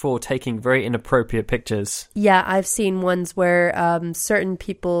knack for taking very inappropriate pictures. Yeah, I've seen ones where certain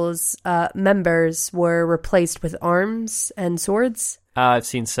people's members were replaced with arms and swords. I've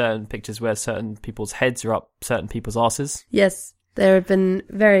seen certain pictures where certain people's heads are up certain people's asses. Yes, there have been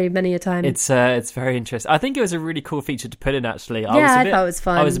very many a time. It's very interesting. I think it was a really cool feature to put in, actually. I thought it was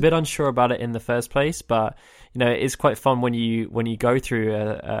fun. I was a bit unsure about it in the first place, but you know, it is quite fun when you go through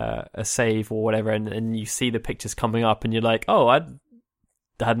a save or whatever, and you see the pictures coming up, and you're like, oh, I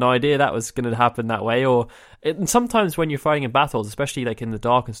had no idea that was going to happen that way. And sometimes when you're fighting in battles, especially like in the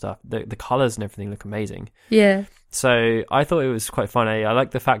dark and stuff, the colors and everything look amazing. Yeah. So I thought it was quite funny. I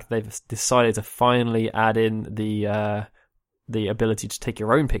like the fact that they've decided to finally add in the ability to take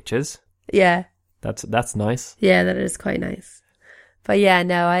your own pictures. Yeah. That's nice. Yeah, that is quite nice. But yeah,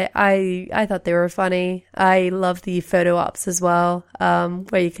 no, I thought they were funny. I love the photo ops as well,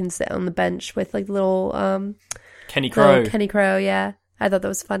 where you can sit on the bench with like little Kenny Crow. Kenny Crow, yeah. I thought that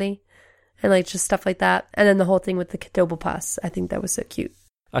was funny. And like just stuff like that. And then the whole thing with the Kadoba Pass, I think that was so cute.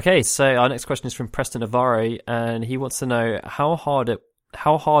 Okay, so our next question is from Preston Navarro, and he wants to know how hard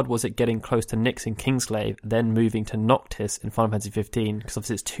was it getting close to Nyx in Kingsglaive, then moving to Noctis in Final Fantasy XV? Because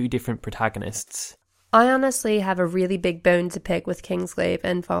obviously it's two different protagonists. I honestly have a really big bone to pick with Kingsglaive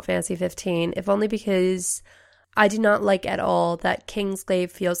and Final Fantasy XV, if only because I do not like at all that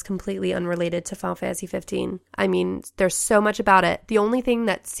Kingsglaive feels completely unrelated to Final Fantasy XV. I mean, there's so much about it. The only thing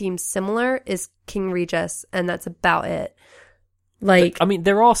that seems similar is King Regis, and that's about it. Like, I mean,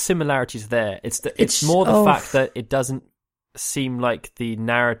 there are similarities there. It's more the fact that it doesn't seem like the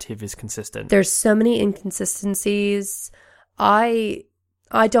narrative is consistent. There's so many inconsistencies. I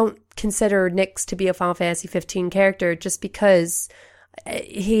don't consider Nyx to be a Final Fantasy XV character just because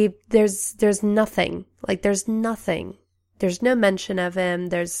there's nothing. Like, there's nothing. There's no mention of him.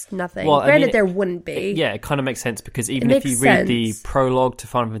 There's nothing. Well, granted, there wouldn't be. It kind of makes sense because even if you read the prologue to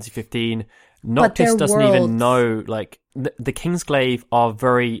Final Fantasy XV, Noctis doesn't even know, like, the Kingsglaive are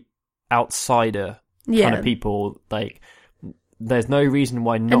very outsider kind of people. Like, there's no reason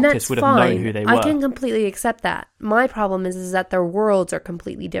why Noctis would have known who they were. I can completely accept that. My problem is that their worlds are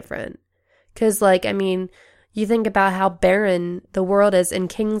completely different. Because, like, I mean, you think about how barren the world is in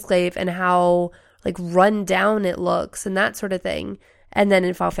Kingsglaive and how, like, run down it looks and that sort of thing. And then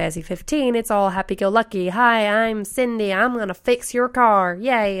in Final Fantasy XV, it's all happy-go-lucky. Hi, I'm Cindy. I'm going to fix your car.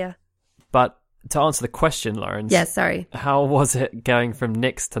 Yay. But to answer the question, Lawrence. Yes, sorry. How was it going from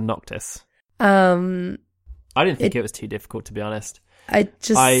Nyx to Noctis? I didn't think it was too difficult, to be honest. I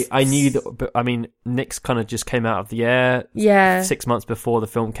knew that, but I mean, Nyx kind of just came out of the air 6 months before the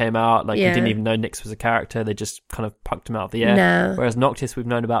film came out. Like, we didn't even know Nyx was a character. They just kind of plucked him out of the air. No. Whereas Noctis, we've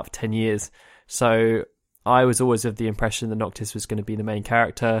known about for 10 years. So I was always of the impression that Noctis was going to be the main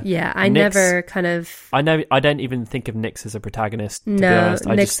character. Yeah, I never kind of... I don't even think of Nyx as a protagonist, to be No, honest.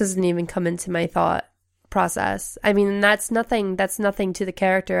 Nyx doesn't even come into my thought process. I mean, that's nothing to the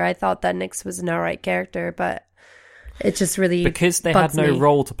character. I thought that Nyx was an alright character, but it just really because they had no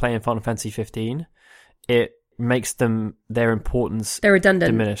role to play in Final Fantasy XV, it makes their importance... They're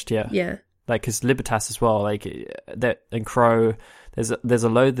redundant. Diminished, yeah. Yeah. Like, because Libertas as well, like, and Crow... There's a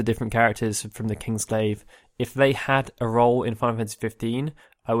load of different characters from the Kingsglaive. If they had a role in Final Fantasy XV,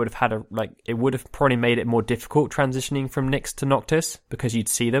 I would have had it would have probably made it more difficult transitioning from Nyx to Noctis because you'd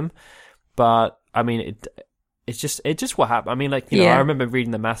see them. But I mean, it's just what happened. I mean, like, you know, I remember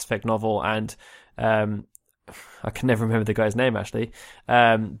reading the Mass Effect novel, and I can never remember the guy's name actually.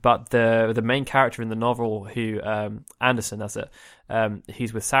 But the main character in the novel, who Anderson, that's it.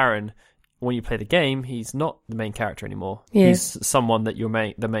 He's with Saren. When you play the game, he's not the main character anymore. Yeah. He's someone that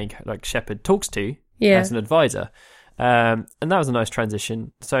the main like Shepard talks to as an advisor, and that was a nice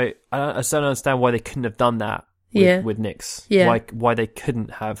transition. So I just don't understand why they couldn't have done that with Nyx. Yeah. Why they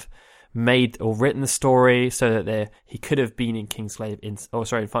couldn't have made or written the story so that he could have been in Kingsglaive in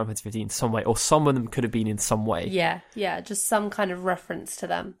Final Fantasy XV in some way, or some of them could have been in some way. Yeah, just some kind of reference to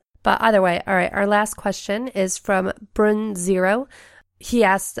them. But either way, all right. Our last question is from Brun Zero. He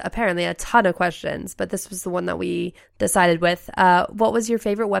asked apparently a ton of questions, but this was the one that we decided with. What was your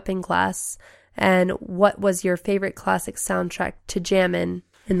favorite weapon class, and what was your favorite classic soundtrack to jam in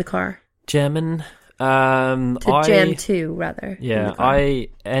the car? Jammin'? Jam to, rather. Yeah, I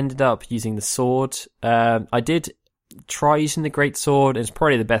ended up using the sword. I did try using the great sword. It's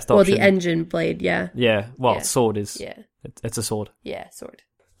probably the best option. Well, the engine blade, yeah. Yeah, sword is... Yeah. It's a sword. Yeah, sword.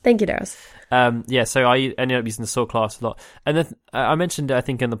 Thank you, Darius. So I ended up using the sword class a lot. And then I mentioned it, I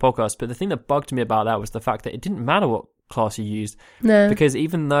think, in the podcast, but the thing that bugged me about that was the fact that it didn't matter what class you used. No. Because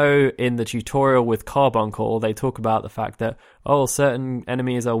even though in the tutorial with Carbuncle, they talk about the fact that, certain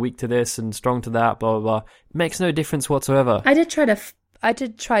enemies are weak to this and strong to that, blah, blah, blah. It makes no difference whatsoever. I did try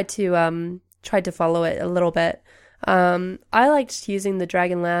to follow it a little bit. I liked using the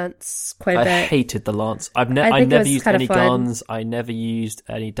Dragon Lance quite a bit. I hated the Lance. I never used any guns. I never used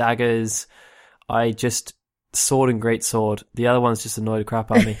any daggers. I just sword and great sword. The other ones just annoyed the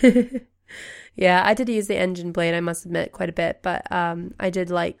crap out of me. Yeah, I did use the engine blade, I must admit, quite a bit, but I did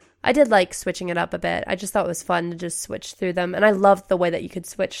like switching it up a bit. I just thought it was fun to just switch through them, and I loved the way that you could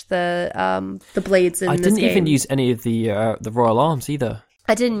switch the blades in this game. I didn't even use any of the Royal Arms either.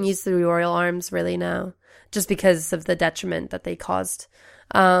 I didn't use the Royal Arms really, no. Just because of the detriment that they caused.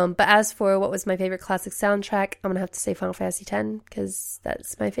 But as for what was my favorite classic soundtrack, I'm going to have to say Final Fantasy X, because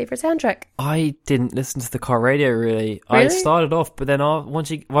that's my favorite soundtrack. I didn't listen to the car radio, really. I started off, but then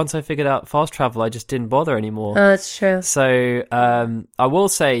once I figured out fast travel, I just didn't bother anymore. Oh, that's true. So I will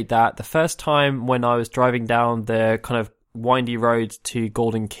say that the first time when I was driving down the kind of windy road to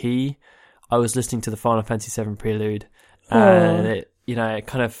Golden Key, I was listening to the Final Fantasy VII Prelude. And it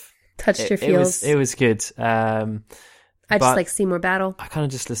kind of... touched your feels. It was good. I just like Seymour Battle. I kind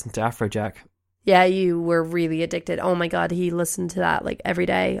of just listened to Afrojack. Yeah, you were really addicted. Oh my god, he listened to that like every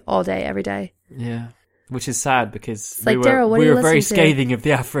day, all day, every day. Yeah, which is sad because we were very scathing of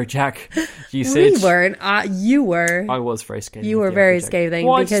the Afrojack usage. We weren't. You were. I was very scathing. You were very scathing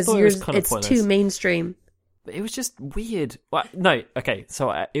because it's too mainstream. It was just weird. Well, no, okay. So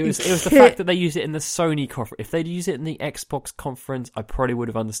it was the fact that they used it in the Sony conference. If they'd used it in the Xbox conference, I probably would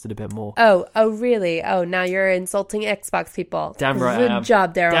have understood a bit more. Oh, really? Oh, now you're insulting Xbox people. Damn right I am. Good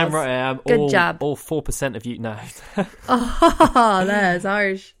job, Daryl. Damn right I am. Good job. All 4% of you. No. Oh, that's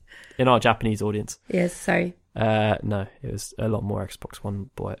harsh. In our Japanese audience. Yes, sorry. No, it was a lot more Xbox One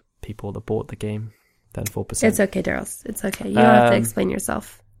people that bought the game than 4%. It's okay, Daryl. It's okay. You don't have to explain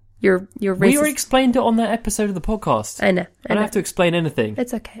yourself. You're racist. We already explained it on that episode of the podcast. I know. I don't have to explain anything.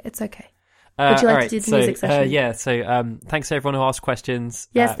 It's okay. Would you like all right, to do the music session? So thanks to everyone who asked questions.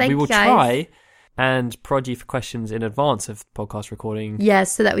 Yes, thank you, We will guys. try and prod you for questions in advance of podcast recording.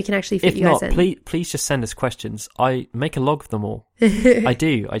 Yes, so that we can actually fit you guys in. If not, please just send us questions. I make a log of them all. I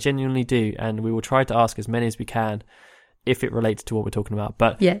do. I genuinely do. And we will try to ask as many as we can if it relates to what we're talking about.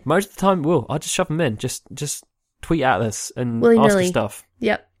 But most of the time, I'll just shove them in. Just tweet at us and ask us stuff.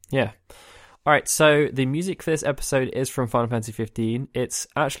 Yep. Yeah. All right, so the music for this episode is from Final Fantasy XV. It's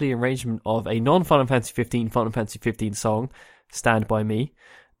actually an arrangement of a non-Final Fantasy XV Final Fantasy XV song, Stand By Me,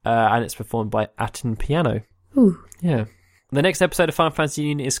 and it's performed by Atten Piano. Ooh. Yeah. The next episode of Final Fantasy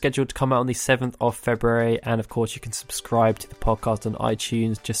Union is scheduled to come out on the 7th of February, and of course you can subscribe to the podcast on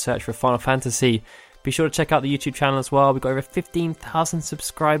iTunes. Just search for Final Fantasy. Be sure to check out the YouTube channel as well. We've got over 15,000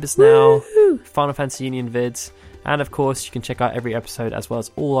 subscribers now. Woo-hoo. Final Fantasy Union vids. And of course, you can check out every episode as well as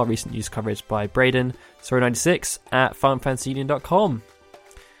all our recent news coverage by Braden, Sorry96 at FinalFantasyUnion.com.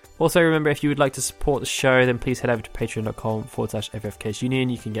 Also, remember, if you would like to support the show, then please head over to patreon.com/FFKsUnion.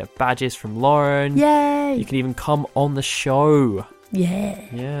 You can get badges from Lauren. Yay! You can even come on the show.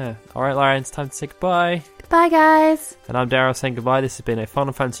 Yeah. All right, Lauren, it's time to say goodbye. Goodbye, guys. And I'm Daryl saying goodbye. This has been a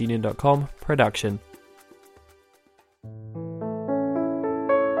FinalFantasyUnion.com production.